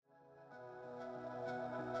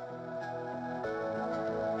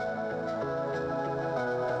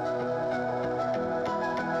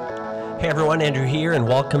Hey everyone, Andrew here, and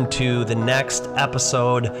welcome to the next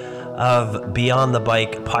episode of Beyond the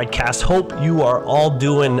Bike podcast. Hope you are all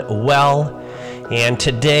doing well. And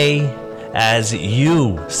today, as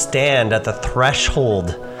you stand at the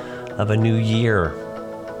threshold of a new year,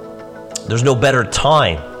 there's no better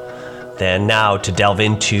time than now to delve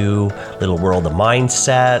into a little world of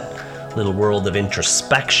mindset, little world of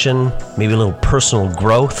introspection, maybe a little personal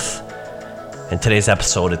growth. And today's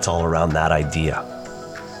episode, it's all around that idea.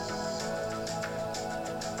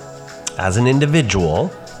 As an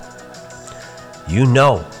individual, you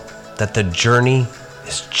know that the journey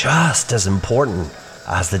is just as important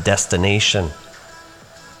as the destination.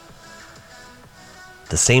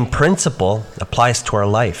 The same principle applies to our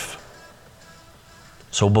life.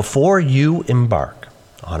 So before you embark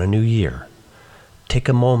on a new year, take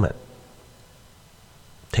a moment.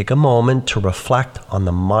 Take a moment to reflect on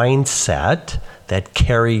the mindset that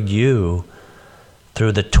carried you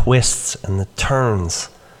through the twists and the turns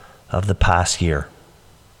of the past year.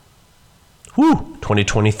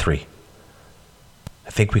 2023. I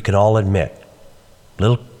think we can all admit,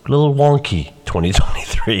 little wonky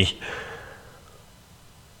 2023.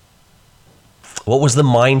 What was the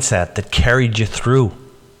mindset that carried you through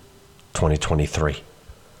 2023?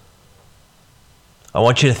 I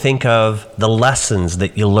want you to think of the lessons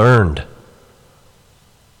that you learned.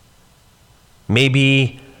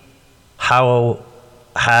 Maybe how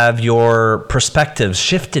have your perspectives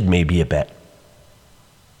shifted maybe a bit?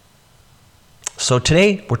 So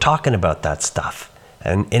today we're talking about that stuff.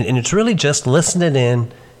 And it's really just listening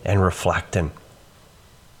in and reflecting.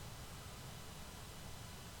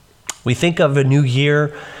 We think of a new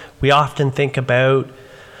year, we often think about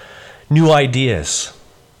new ideas,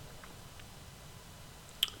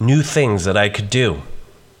 new things that I could do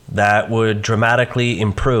that would dramatically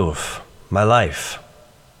improve my life.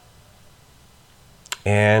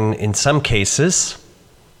 And in some cases,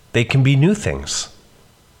 they can be new things.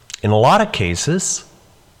 In a lot of cases,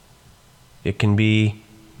 it can be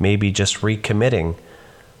maybe just recommitting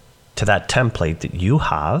to that template that you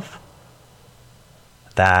have,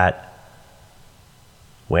 that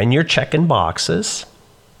when you're checking boxes,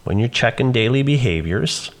 when you're checking daily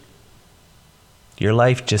behaviors, your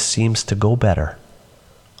life just seems to go better.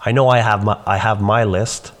 I know I have my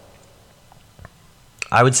list.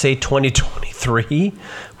 I would say 2023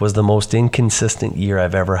 was the most inconsistent year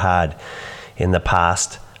I've ever had in the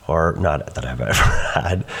past, or not that I've ever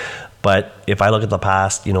had, but if I look at the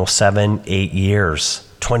past, 7-8 years,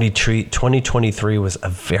 2023 was a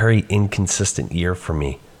very inconsistent year for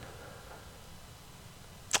me.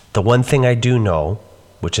 The one thing I do know,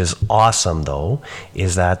 which is awesome though,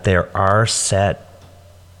 is that there are set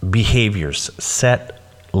behaviors, set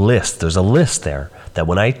lists. There's a list there that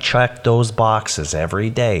when I check those boxes every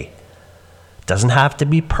day, doesn't have to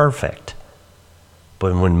be perfect,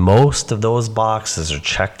 but when most of those boxes are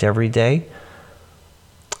checked every day,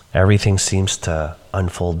 everything seems to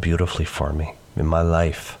unfold beautifully for me in my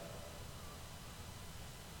life.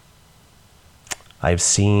 I've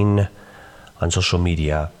seen on social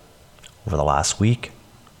media over the last week,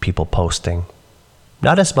 people posting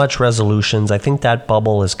not as much resolutions. I think that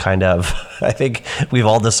bubble is I think we've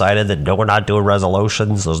all decided that no, we're not doing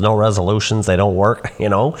resolutions. There's no resolutions. They don't work,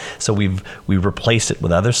 So we replace it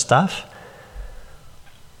with other stuff.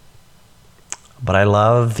 But I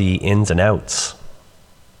love the ins and outs.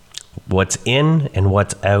 What's in and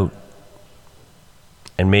what's out.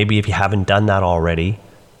 And maybe if you haven't done that already,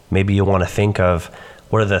 maybe you want to think of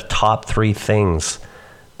what are the top 3 things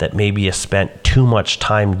that maybe you spent too much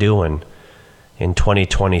time doing in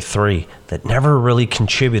 2023 that never really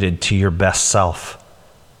contributed to your best self.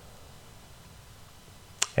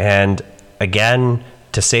 And again,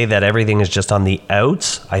 to say that everything is just on the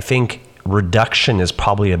outs, I think reduction is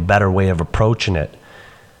probably a better way of approaching it.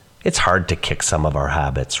 It's hard to kick some of our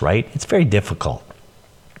habits, right? It's very difficult.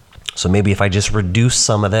 So maybe if I just reduce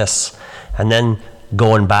some of this, and then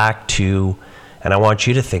going back to, and I want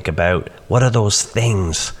you to think about, what are those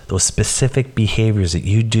things, those specific behaviors that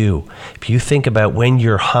you do? If you think about when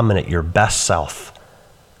you're humming at your best self,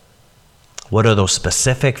 what are those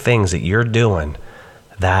specific things that you're doing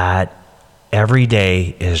that every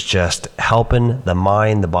day is just helping the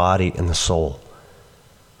mind, the body, and the soul?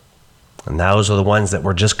 And those are the ones that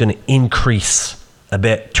we're just going to increase a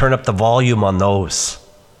bit, turn up the volume on those.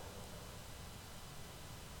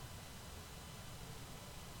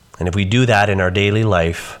 And if we do that in our daily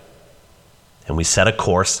life, and we set a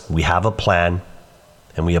course, we have a plan,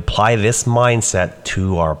 and we apply this mindset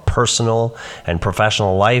to our personal and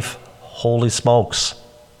professional life, holy smokes,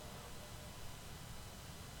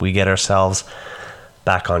 we get ourselves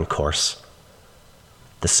back on course.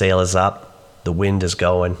 The sail is up, the wind is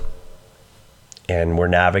going, and we're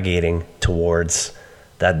navigating towards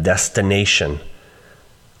that destination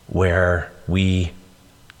where we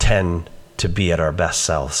tend to be at our best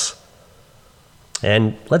selves.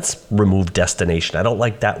 And let's remove destination. I don't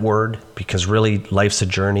like that word because really life's a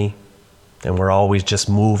journey and we're always just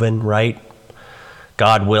moving, right?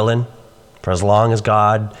 God willing, for as long as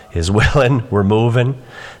God is willing, we're moving.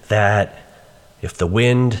 That if the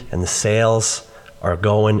wind and the sails are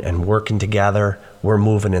going and working together, we're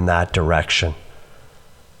moving in that direction.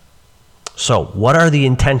 So, what are the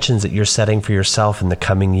intentions that you're setting for yourself in the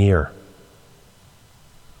coming year?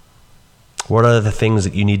 What are the things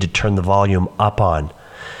that you need to turn the volume up on?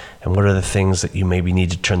 And what are the things that you maybe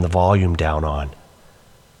need to turn the volume down on?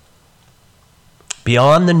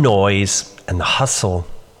 Beyond the noise and the hustle,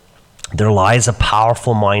 there lies a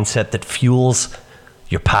powerful mindset that fuels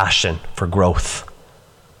your passion for growth.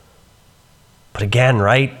 But again,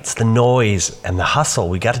 right, it's the noise and the hustle.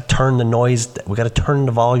 We got to turn the noise, we got to turn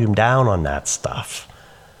the volume down on that stuff.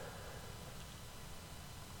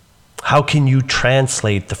 How can you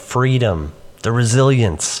translate the freedom, the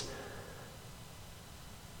resilience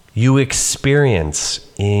you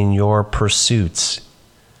experience in your pursuits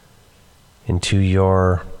into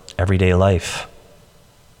your everyday life?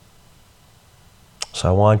 So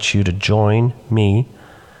I want you to join me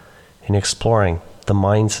in exploring the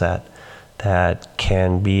mindset that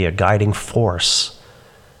can be a guiding force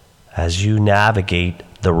as you navigate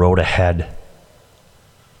the road ahead.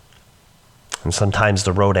 And sometimes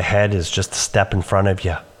the road ahead is just a step in front of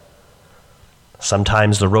you.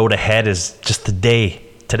 Sometimes the road ahead is just the day,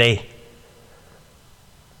 today.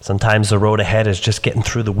 Sometimes the road ahead is just getting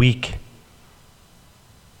through the week.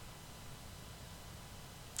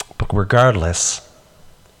 But regardless,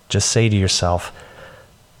 just say to yourself,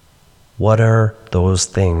 what are those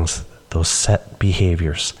things, those set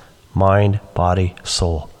behaviors, mind, body,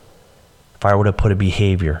 soul? If I were to put a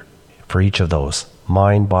behavior for each of those,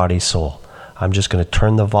 mind, body, soul, I'm just going to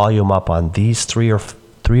turn the volume up on these three or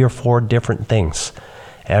four different things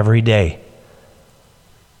every day.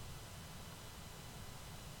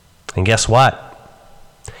 And guess what?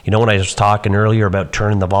 You know, when I was talking earlier about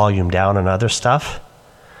turning the volume down on other stuff,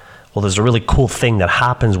 well, there's a really cool thing that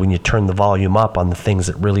happens when you turn the volume up on the things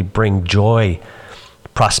that really bring joy,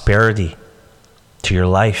 prosperity to your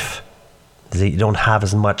life. That you don't have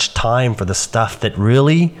as much time for the stuff that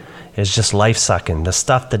really is just life-sucking, the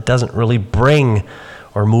stuff that doesn't really bring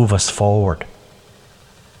or move us forward.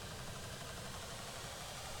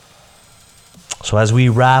 So as we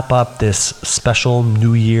wrap up this special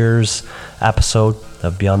New Year's episode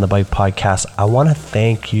of Beyond the Bike podcast, I want to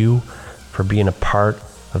thank you for being a part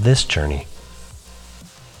of this journey.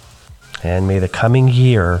 And may the coming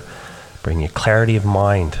year bring you clarity of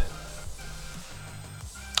mind,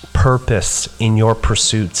 purpose in your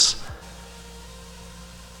pursuits,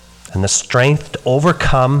 and the strength to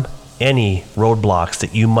overcome any roadblocks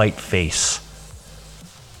that you might face.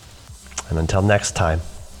 And until next time,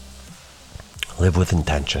 live with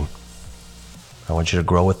intention. I want you to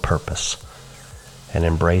grow with purpose and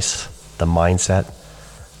embrace the mindset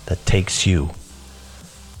that takes you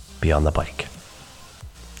beyond the bike.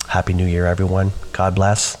 Happy New Year, everyone. God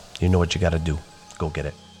bless. You know what you got to do. Go get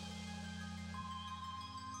it.